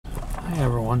Hi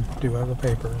everyone, do have the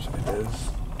papers. It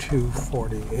is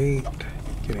 2:48,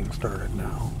 getting started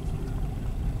now.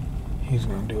 He's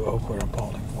going to do Oakwood and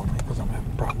Paulding for me because I'm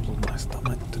having problems with my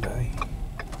stomach today.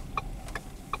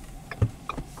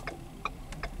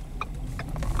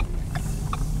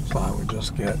 So I would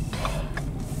just get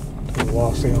to the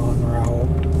Wasion route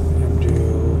and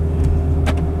do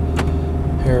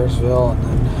Harrisville and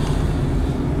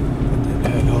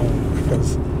then head home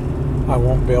because I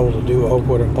won't be able to do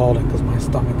Oakwood and Paulding because my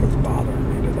stomach is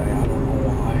bothering me today. I don't know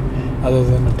why. Other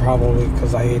than probably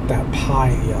because I ate that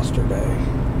pie yesterday.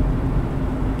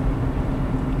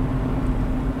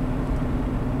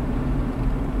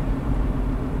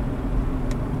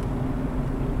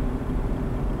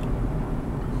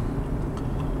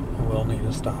 I will need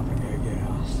to stop and get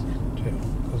gas too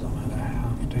because I'm at a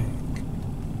half tank.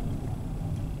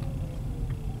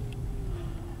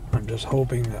 I'm just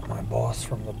hoping that my boss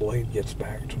from the Blade gets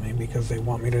back to me because they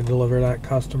want me to deliver that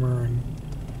customer in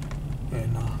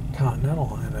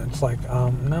Continental, and it's like,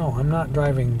 no, I'm not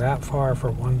driving that far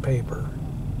for one paper.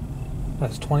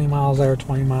 That's 20 miles there,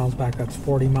 20 miles back, that's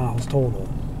 40 miles total.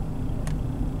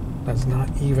 That's not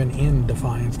even in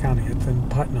Defiance County, it's in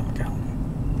Putnam County.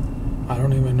 I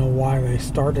don't even know why they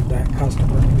started that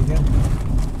customer to begin with.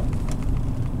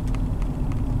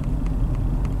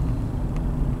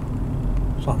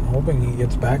 So I'm hoping he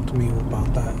gets back to me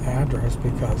about that address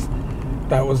because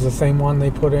that was the same one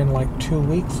they put in like 2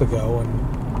 weeks ago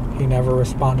and he never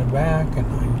responded back, and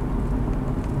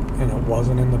it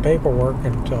wasn't in the paperwork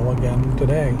until again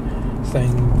today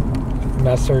saying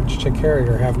message to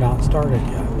carrier have not started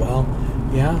yet. Well,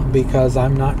 yeah, because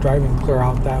I'm not driving clear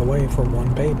out that way for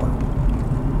one paper.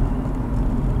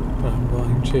 But I'm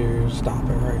going to stop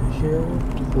it right here.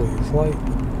 Please like,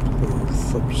 please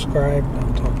subscribe.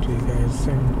 I'll talk to you guys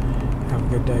soon. Have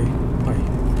a good day.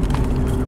 Bye.